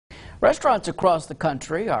Restaurants across the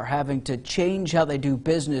country are having to change how they do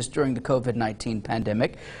business during the COVID-19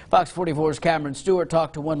 pandemic. Fox 44's Cameron Stewart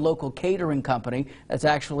talked to one local catering company that's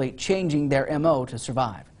actually changing their MO to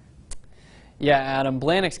survive. Yeah, Adam,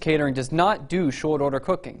 Blannick's Catering does not do short order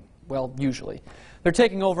cooking. Well, usually. They're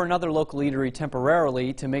taking over another local eatery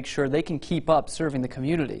temporarily to make sure they can keep up serving the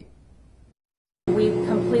community. We've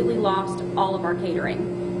completely lost all of our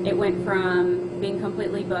catering. It went from being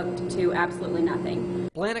completely booked to absolutely nothing.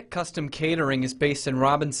 Blannick Custom Catering is based in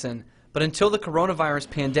Robinson, but until the coronavirus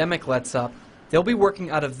pandemic lets up, they'll be working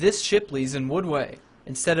out of this Shipley's in Woodway.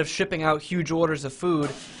 Instead of shipping out huge orders of food,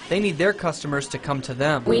 they need their customers to come to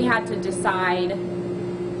them. We had to decide,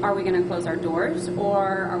 are we going to close our doors or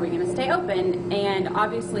are we going to stay open? And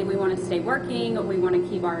obviously we want to stay working, we want to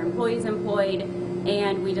keep our employees employed,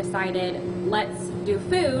 and we decided let's do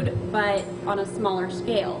food, but on a smaller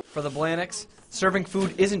scale. For the Blannicks, serving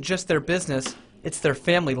food isn't just their business, it's their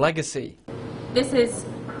family legacy. This is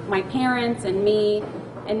my parents and me,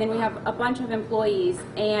 and then we have a bunch of employees,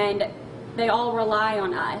 and they all rely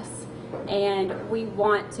on us, and we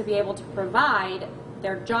want to be able to provide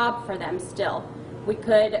their job for them still. We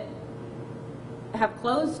could have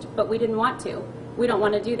closed, but we didn't want to. We don't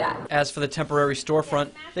want to do that. As for the temporary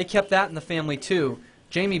storefront, they kept that in the family too.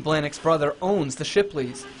 Jamie Blannick's brother owns the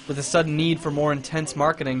Shipley's. With a sudden need for more intense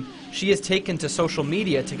marketing, she has taken to social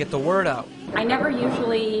media to get the word out. I never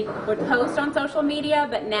usually would post on social media,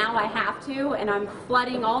 but now I have to, and I'm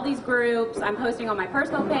flooding all these groups. I'm posting on my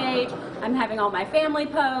personal page. I'm having all my family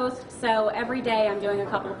post. So every day I'm doing a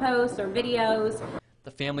couple of posts or videos.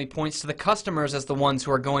 The family points to the customers as the ones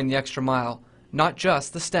who are going the extra mile, not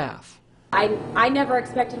just the staff. I never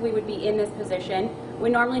expected we would be in this position. We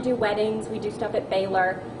normally do weddings, we do stuff at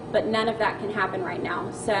Baylor, but none of that can happen right now.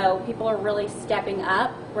 So people are really stepping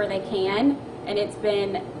up where they can, and it's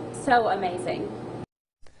been so amazing.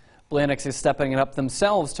 Blannick's is stepping it up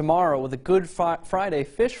themselves tomorrow with a Good Friday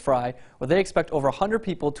fish fry, where they expect over 100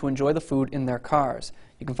 people to enjoy the food in their cars.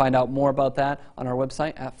 You can find out more about that on our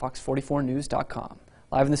website at fox44news.com.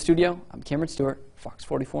 Live in the studio, I'm Cameron Stewart, Fox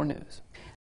 44 News.